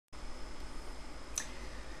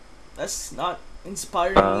That's not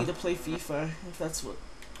inspiring me to play FIFA, if that's what...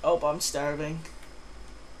 Oh, I'm starving.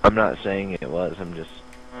 I'm not saying it was, I'm just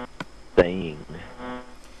saying.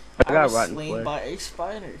 I got was rotten slain flesh. by a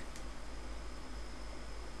spider.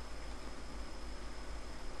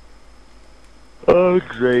 Oh,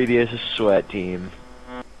 great, he has a sweat team.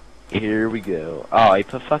 Here we go. Oh, he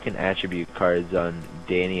put fucking attribute cards on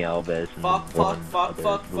Danny Alves and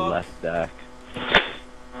the left back.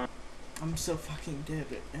 I'm so fucking dead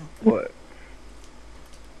right now. What?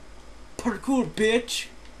 Parkour, bitch!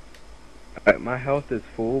 My health is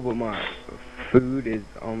full, but my food is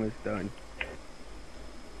almost done.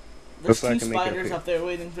 There's two spiders up there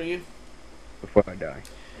waiting for you. Before I die.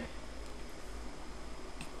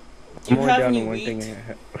 Do I'm you only have down any to one wheat? thing,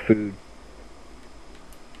 food.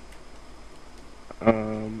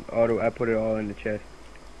 I put it all in the chest.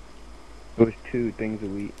 It was 2 things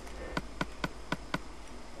of wheat.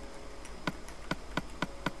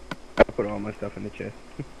 I put all my stuff in the chest.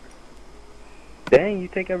 Dang, you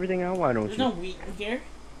take everything out, why don't There's you? no wheat in here.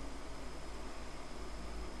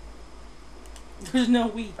 There's no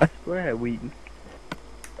wheat. I swear I had wheat.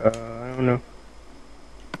 I don't know.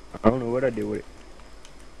 I don't know what I did with it.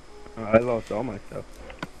 I lost all my stuff.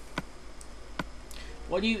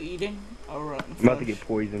 What are you eating? Oh, rotten I'm about to get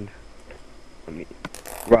poisoned. I mean,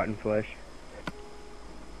 rotten flesh.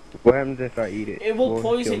 What happens if I eat it? It will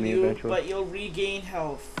poison you, eventually? but you'll regain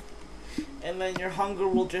health. And then your hunger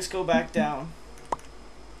will just go back down.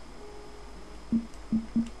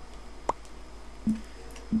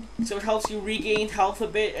 So it helps you regain health a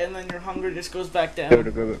bit, and then your hunger just goes back down.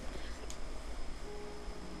 Go.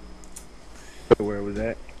 So where was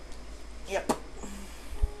that? Yep.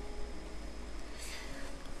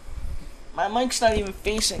 My mic's not even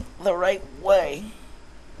facing the right way.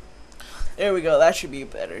 There we go, that should be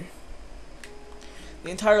better. The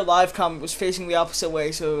entire live comment was facing the opposite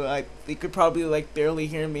way, so they could probably like barely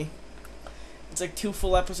hear me. It's like 2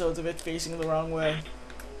 full episodes of it facing the wrong way.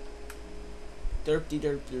 Derp de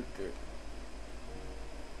derp derp derp.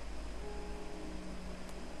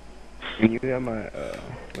 And you got my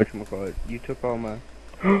whatchamacallit? You took all my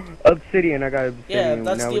obsidian. I got obsidian. Yeah,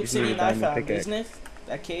 that's now the we just need a obsidian I diamond found, pickaxe. isn't it?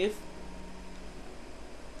 That cave?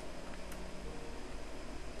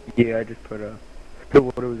 Yeah, I just put the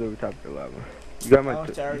water was over top of the lava. You got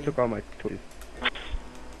my you took all my toys.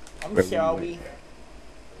 I'm sorry.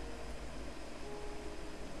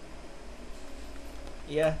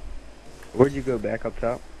 Yeah. Where'd you go, back up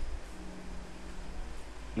top?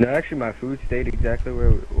 No, actually my food stayed exactly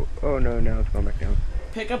where oh no, now it's going back down.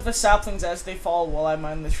 Pick up the saplings as they fall while I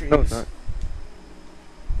mine the trees. No, it's not.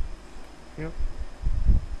 Yep.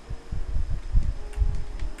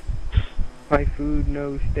 My food,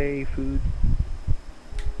 no stay food.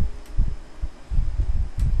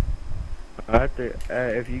 I have to,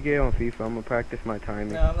 if you get on FIFA, I'm gonna practice my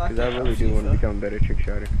timing. No, I'm not because I getting really on do want to FIFA. become a better trick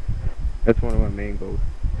shotter. That's one of my main goals.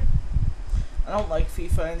 I don't like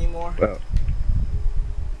FIFA anymore. Well,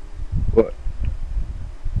 what?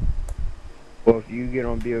 Well, if you get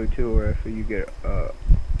on BO2 or if you get off,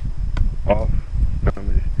 I'm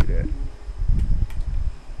gonna just do that.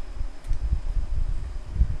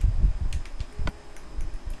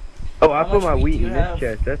 Oh, I put my wheat in this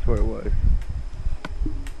chest. That's where it was.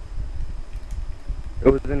 It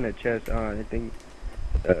was in the chest. I think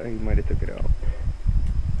he might have took it out.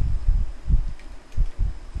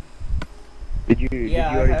 Did you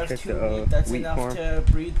already check the wheat. That's wheat enough farm? to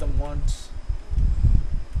breed them once.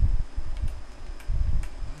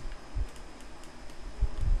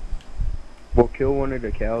 We'll kill one of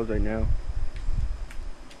the cows right now.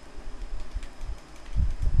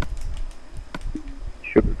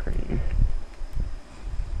 Sugar cane.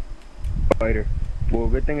 Spider. Well,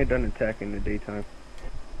 good thing it doesn't attack in the daytime.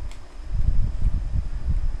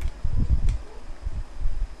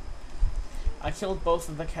 I killed both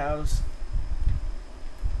of the cows.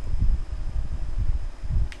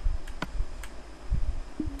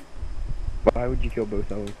 Why would you kill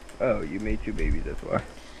both of them? Oh, you made 2 babies, that's why.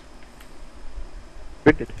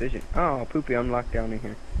 Good decision. Oh, Poopy, I'm locked down in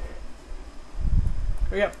here.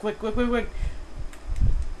 Hurry up, quick, quick, quick, quick.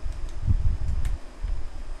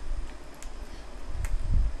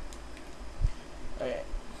 Okay.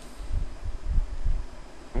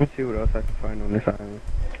 Let's see what else I can find on this island.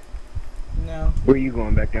 No. Where are you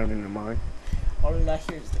going, back down in the mine? All I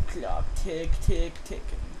hear is the clock tick, tick,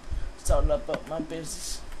 ticking. It's all about my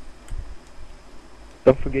business.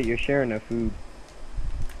 Don't forget you're sharing that food.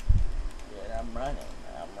 Yeah, I'm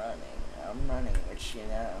running with you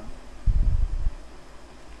now.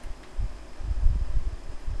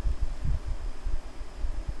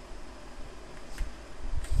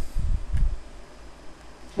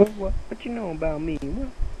 What you know about me?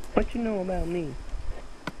 What you know about me?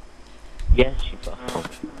 Yes, you fuck.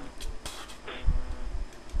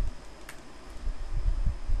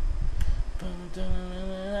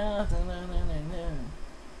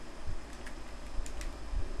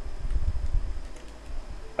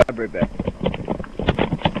 I'll be right back.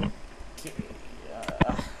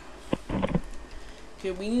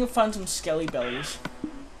 Okay, we need to find some skelly bellies.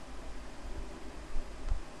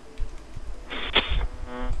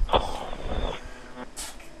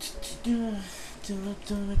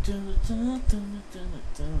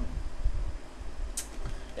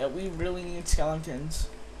 Yeah, we really need skeletons.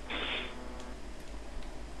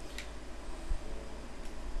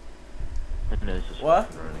 My nose is What?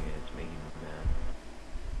 fucking running and it's making me mad.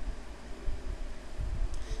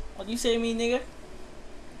 What do you say to me, nigga?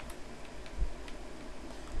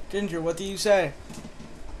 Ginger, what do you say?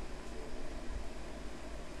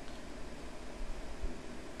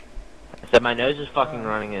 I said my nose is fucking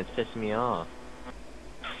running and it's pissing me off.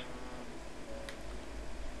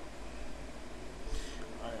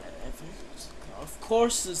 Of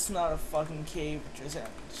course it's not a fucking cave, it just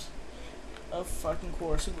happens. Of fucking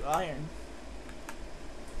course, of iron.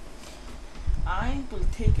 I will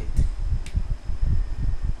take it.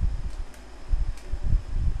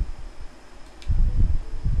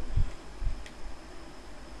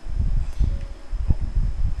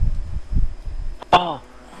 Oh!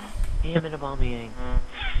 Damn it, I'm being.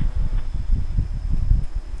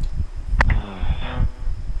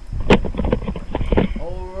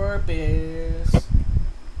 Orbiz.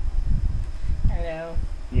 Hello.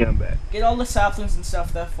 Yeah, I'm back. Get all the saplings and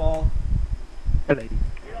stuff that fall. Hello.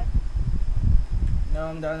 No,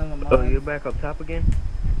 I'm down in the mine. Oh, you're back up top again?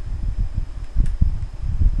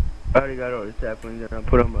 I already got all the saplings and I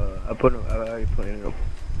already planted them.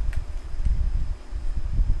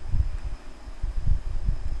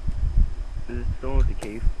 This is still with the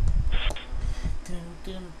cave.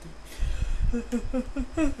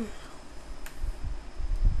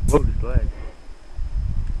 Whoa, this lag.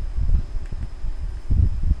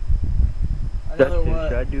 Another what?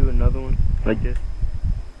 Should I do another one like this?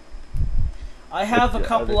 I have a the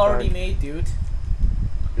couple other already side? made, dude.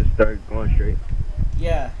 Just start going straight.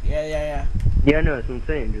 Yeah. Yeah, I know, that's what I'm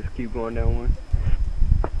saying. Just keep going down one.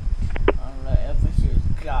 Alright, over here,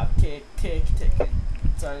 clock, tick, tick, ticking.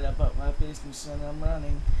 Sorry about my business and I'm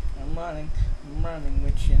running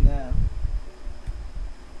with you now.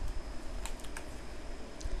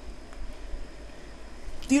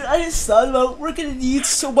 Dude, I just thought about we're gonna need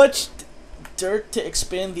so much dirt to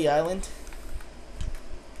expand the island.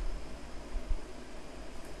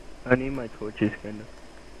 I need my torches, kinda.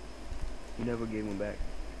 You never gave them back.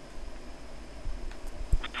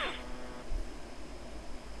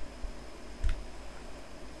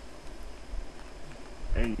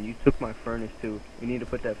 And you took my furnace too. You need to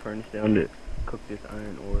put that furnace down to cook this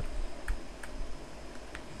iron ore.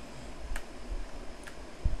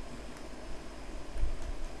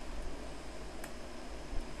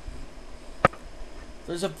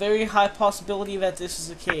 There's a very high possibility that this is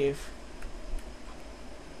a cave.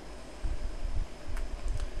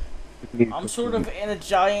 I'm sort of in a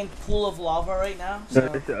giant pool of lava right now. No, So.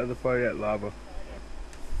 that's the other part of that lava.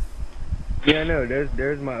 Yeah, I know.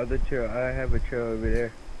 There's my other trail. I have a trail over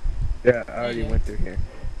there. Yeah, I already went through here.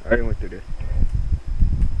 I already went through this.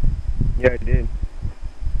 Yeah, I did.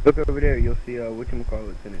 Look over there. You'll see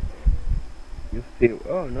whatchamacallit's in it. You'll see.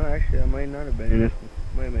 Oh no, actually, I might not have been in this one.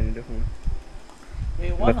 Might have been in a different one.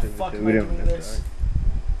 Wait, why the fuck am I doing this?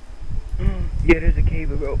 Yeah, there's a cave,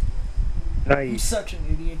 bro. I'm Nice. such an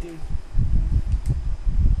idiot, dude.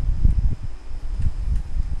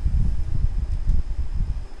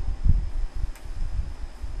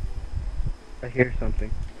 I hear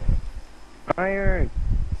something. Iron.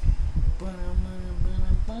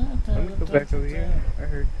 Let me go back over here. I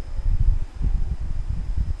heard.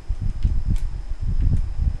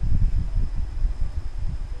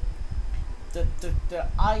 The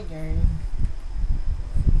iron.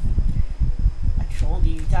 I told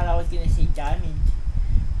you thought I was gonna say diamond,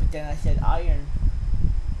 but then I said iron.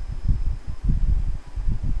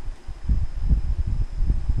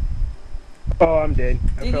 Oh, I'm dead.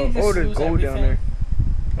 I Did fell. you just Oh, there's lose gold down everything?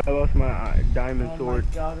 there. I lost my diamond Oh sword.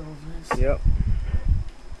 my god, Orbiz. Yep.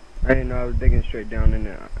 I didn't know I was digging straight down in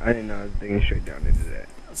there. I didn't know I was digging straight down into that.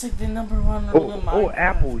 It's like the #1 rule in Minecraft. Oh,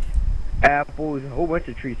 apples. Apples. A whole bunch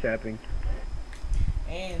of tree sapping.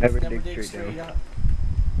 And Never never dig dig straight straight down. up.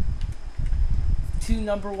 2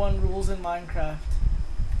 #1 rules in Minecraft.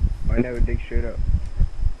 I never dig straight up.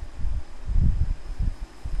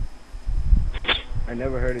 I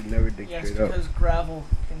never heard it never dig Yes, straight up. because gravel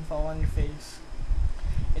can fall on your face.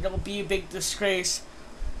 It'll be a big disgrace,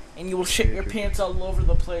 and you will shit your pants all over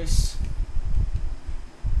the place.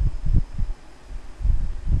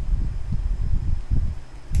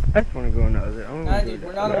 I just want to go on the other. Nah, dude,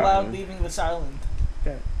 we're not allowed leaving this island.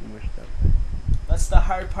 Got more stuff. That's the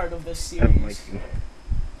hard part of this I don't like series. you.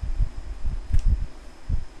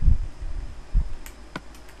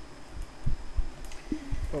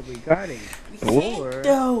 But we got it. We can't,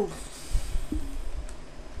 though.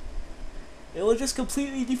 It will just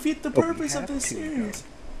completely defeat the purpose of this series.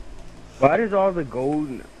 Why does all the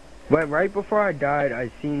gold... But right before I died,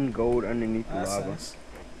 I seen gold underneath the lava. Nice.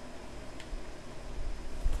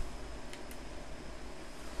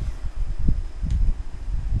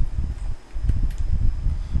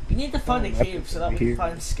 We need to find a cave so that we can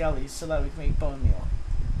find skellies, so that we can make bone meal.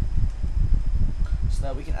 So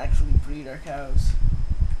that we can actually breed our cows.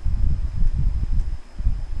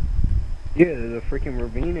 Yeah, there's a freaking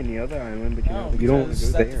ravine in the other island, but you don't want to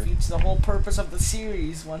go that there. defeats the whole purpose of the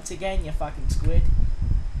series once again, you fucking squid.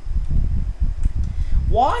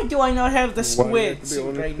 Why do I not have the squid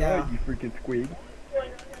suit right now? You freaking squid.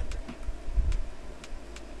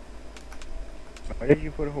 Why did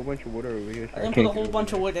you put a whole bunch of wood over here? I didn't put a whole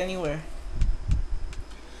bunch of wood anywhere.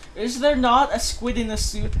 Is there not a squid in the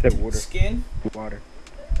suit skin? Water.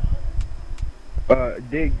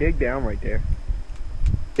 Dig down right there.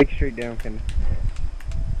 Dig straight down, Ken.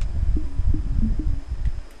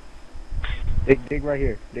 Dig right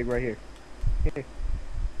here. Dig right here. Here.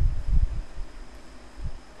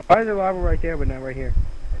 Why is there lava right there, but not right here?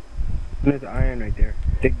 And there's iron right there.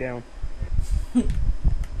 Dig down.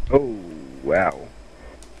 Oh, wow.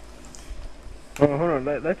 Hold on.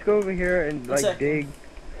 Let's go over here and like dig.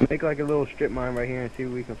 Make like a little strip mine right here and see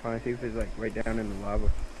what we can find. See if it's like right down in the lava.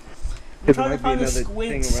 We're trying to find a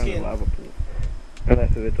squid skin. The lava pool.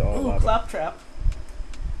 Unless it's all lava. Claptrap.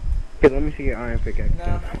 Okay, let me see your iron pickaxe.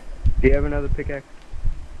 No. Do you have another pickaxe?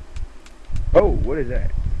 Oh, what is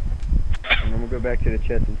that? I'm gonna go back to the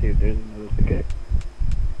chest and see if there's another pickaxe.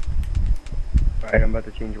 Alright, I'm about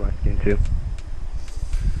to change my skin too.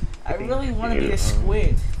 I really want to be a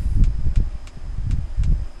squid.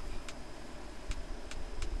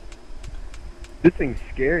 This thing's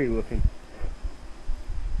scary looking.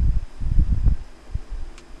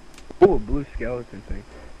 Oh, a blue skeleton thing.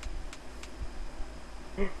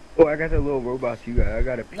 Oh, I got the little robots you got. I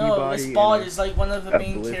got a Peabody. No, this bot is like one of the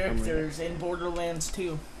main characters in Borderlands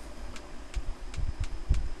 2.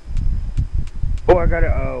 Oh, I got a,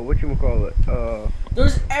 whatchamacallit,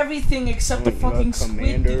 There's everything except the fucking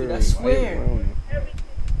squid, dude, I swear.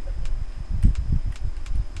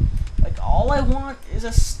 Like, all I want is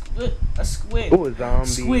a squid. Oh, a zombie.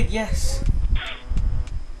 Squid, yes.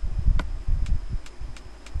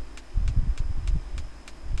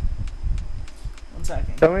 One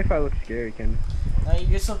second. Tell me if I look scary, Ken. No, you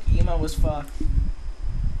just look emo as fuck.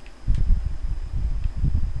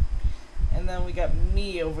 And then we got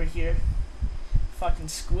me over here. Fucking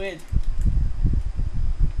squid.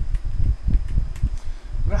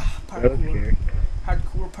 Parkour.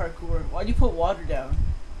 Hardcore parkour. Why'd you put water down?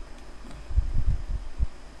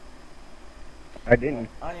 I didn't.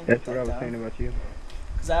 That's what I was down. saying about you.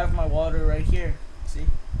 Because I have my water right here. See?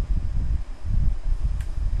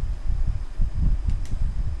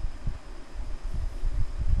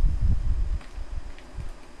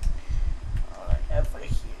 Alright, over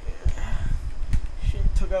here.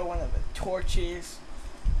 Shit, took out one of the torches.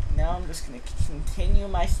 Now I'm just gonna continue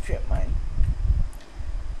my strip mine.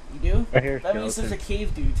 You do? I hear that means there's a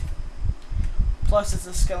cave, dude. Plus, it's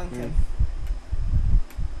a skeleton.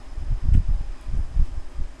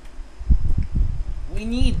 We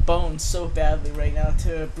need bones so badly right now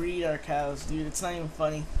to breed our cows, dude. It's not even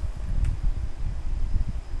funny.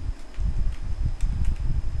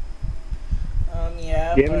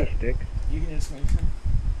 Yeah, do you have any sticks? You can just make some.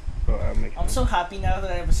 Oh, I'll make some. I'm so happy now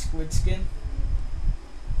that I have a squid skin.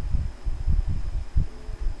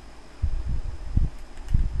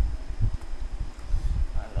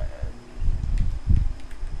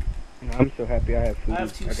 I'm so happy I have food. I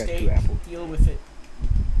have two got steaks. 2 apples. Deal with it.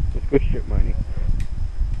 Let's go strip mining.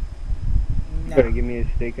 No. You better give me a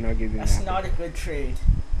steak and I'll give you an apple. That's not a good trade.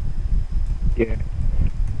 Yeah.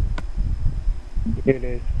 It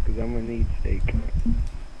is, because I'm going to need steak.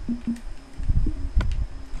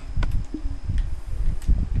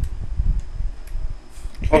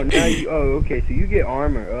 Oh, now you... Oh, okay, so you get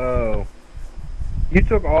armor. Oh. You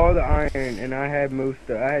took all the iron, and I had most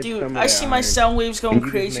of... I had Dude, some of I see my iron. sound waves going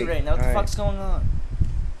crazy right now. What the fuck's going on?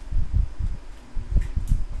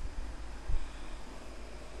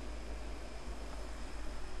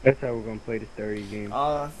 That's how we're going to play this 30 game.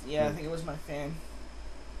 Yeah, I think it was my fan.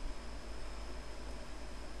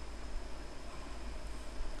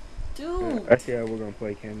 Dude. I see how we're gonna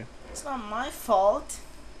play, kinda. It's not my fault.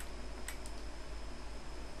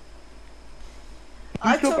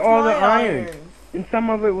 You took all the iron, and some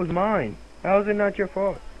of it was mine. How is it not your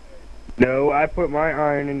fault? No, I put my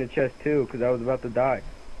iron in the chest too, because I was about to die.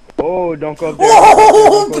 Oh, don't go up there. Oh,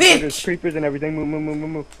 Don't go up there. bitch! There's creepers and everything. Move, move, move, move,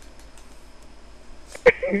 move.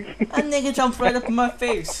 That nigga jumped right up in my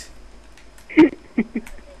face.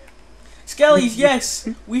 Skellies, yes!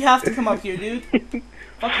 We have to come up here, dude.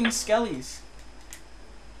 Fucking Skellies.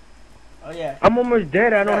 Oh, yeah. I'm almost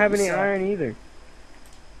dead. I don't Yeah, have you any suck. iron either.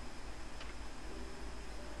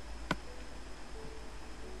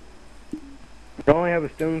 I only have a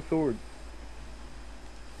stone sword.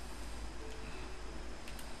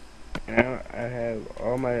 And I have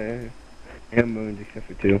all my ammo except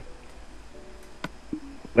for 2.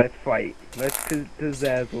 Let's fight. Let's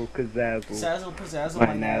kazazzle. Pizzazzle, pizzazzle, My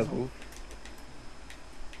my nazzle. nazzle.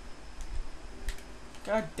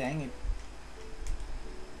 God dang it.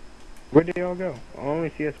 Where did they all go? I only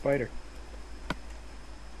see a spider.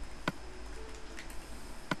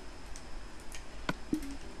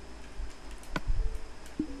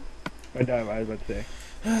 I died, I was about to say.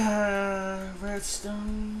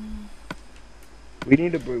 Redstone. We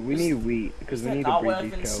need wheat because Is we that need to not what breed I've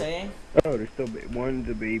these been cows. saying? Oh, there's still one's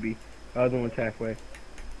a baby, the other one's halfway.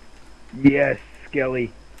 Yes,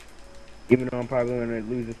 Skelly. Even though I'm probably gonna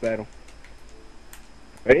lose this battle.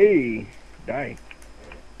 Hey, die.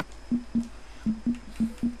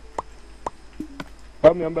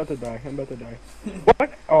 Help me, I'm about to die.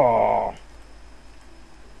 What? Oh.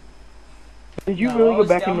 Did you No, I really go was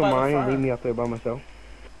back down into by the mine and farm. leave me out there by myself?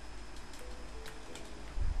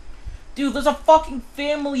 Dude, there's a fucking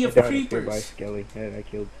family of I died up here by creepers. Skelly that I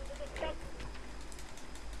killed.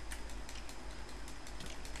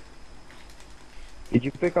 Did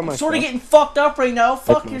you pick up my I'm sort of stuff? getting fucked up right now.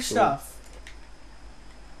 Fuck my your sword. stuff.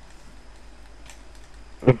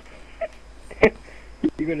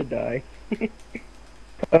 You're gonna die.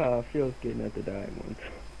 Feels good not to die once.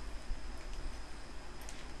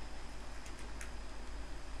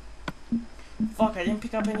 Fuck, I didn't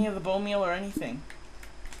pick up any of the bone meal or anything.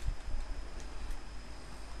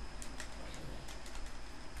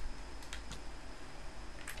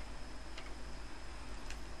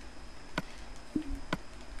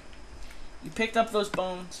 You picked up those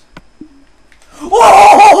bones.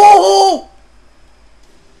 Whoa!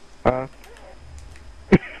 Huh?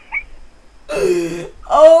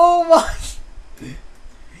 Oh my!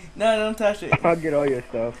 No, don't touch it. I'll get all your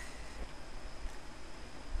stuff.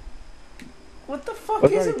 What the fuck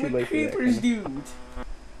It's is already it too with late for that, creepers, kinda. dude?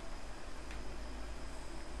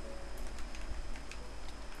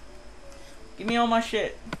 Give me all my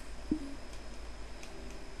shit.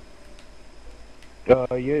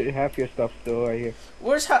 Half your stuff still right here.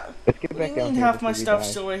 Where's half? Let's get What do back you down mean here half my before we stuff die.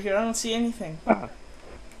 still right here? I don't see anything. Ah.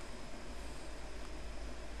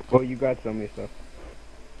 Well, you got some of your stuff.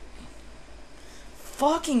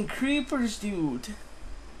 Fucking creepers, dude.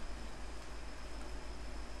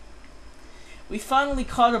 We finally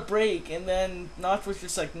caught a break, and then Notch was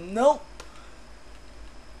just like, nope.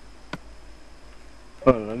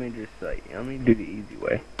 Hold on, let me just say, let me do the easy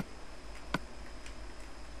way.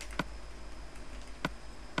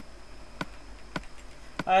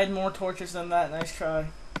 I had more torches than that. Nice try.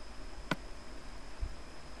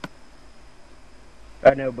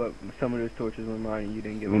 I know, but some of those torches were mine and you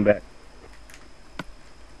didn't give them back.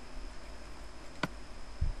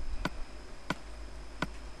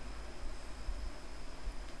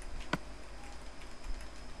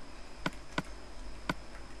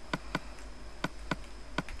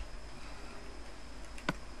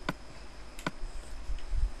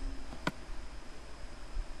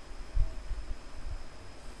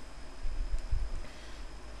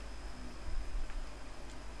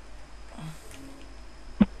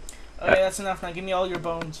 Okay, that's enough now. Give me all your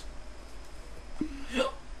bones.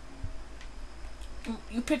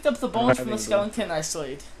 You picked up the bones from the skeleton I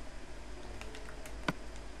slayed.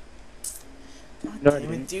 God No, I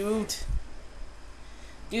damn it, didn't. dude.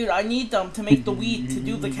 Dude, I need them to make the wheat to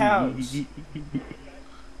do the cows.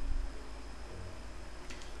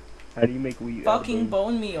 How do you make wheat? out of Fucking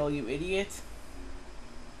bones? bone meal, you idiot.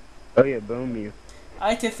 Oh yeah, bone meal.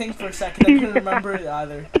 I had to think for a second. I couldn't remember it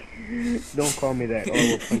either. Don't call me that or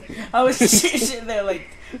I will punch you. I was just sitting there like,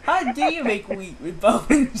 how do you make wheat with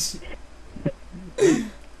bones?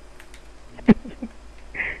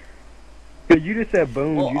 Cause you just said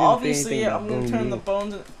bones. Well, you didn't obviously, say anything I'm about gonna bone turn the meal.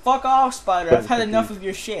 bones. Fuck off, Spider. I've had Confused. enough of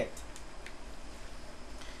your shit.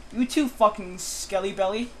 You too, fucking skelly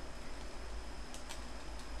belly.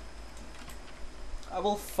 I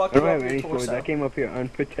will fuck I you don't up have your any swords. torso. I came up here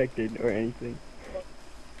unprotected or anything.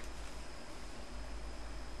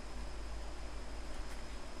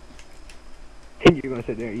 you're gonna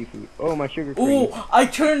sit there and eat food. Oh, my sugar cream. Ooh, I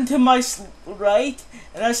turned to my right,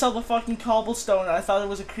 and I saw the fucking cobblestone, and I thought it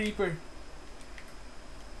was a creeper.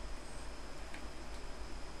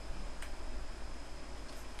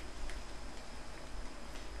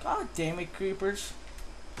 God damn it, creepers.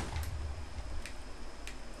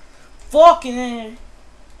 Fucking A.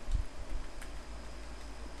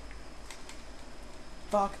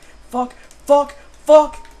 Fuck, fuck, fuck,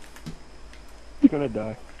 fuck, You're gonna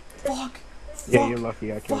die. fuck, Yeah, fuck, you're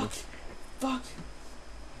lucky I killed him. fuck.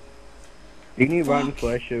 You can eat rotten Fuck.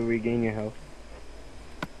 flesh to regain your health.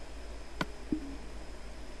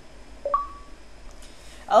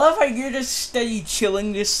 I love how you're just steady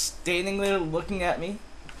chilling, just standing there looking at me.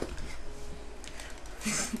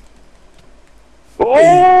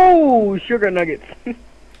 Oh, sugar nuggets.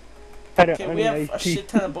 Okay, we have a shit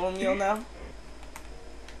ton of bone meal now.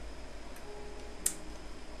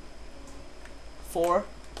 4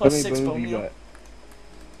 plus 6 bone meal.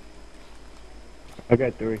 I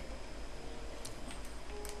got 3.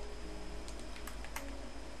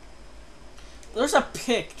 There's a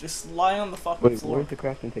pick just lying on the fucking floor. Where's the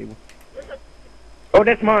crafting table? Oh,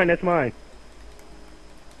 that's mine, that's mine.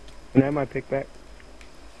 Can I have my pick back?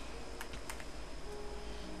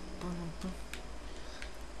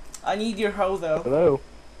 I need your hoe though. Hello?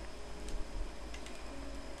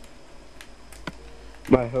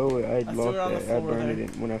 My hoe, I lost it. I burned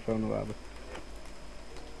it when I fell in the lava.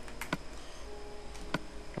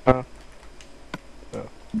 Huh? Oh.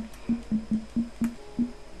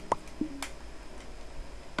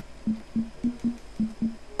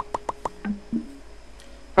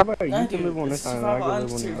 How about you can live on this island, I can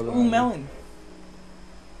live on the other Ooh, island. melon.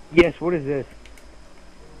 Yes, what is this?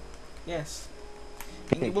 Yes.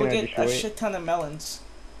 And you will get a shit ton of melons.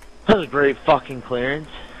 That was great fucking clearance.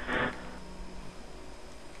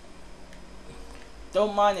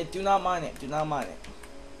 Don't mine it. Do not mine it. Do not mine it.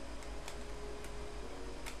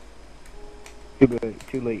 Too good.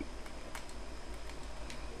 Too late.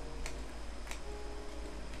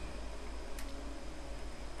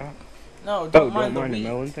 No, don't mind the the wheat.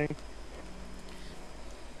 melon thing?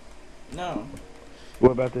 No.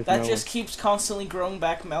 What about this That melon? just keeps constantly growing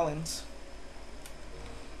back melons.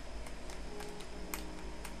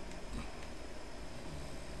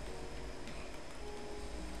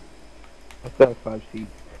 I still have 5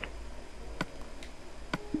 seeds.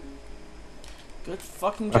 Good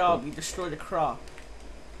fucking job. You destroyed a crop.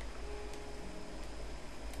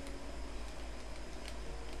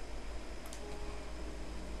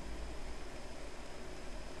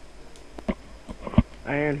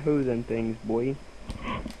 Iron hose and things, boy.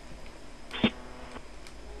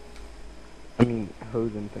 I mean,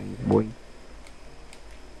 hose and things, boy.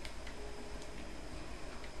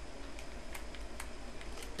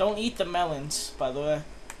 Don't eat the melons, by the way.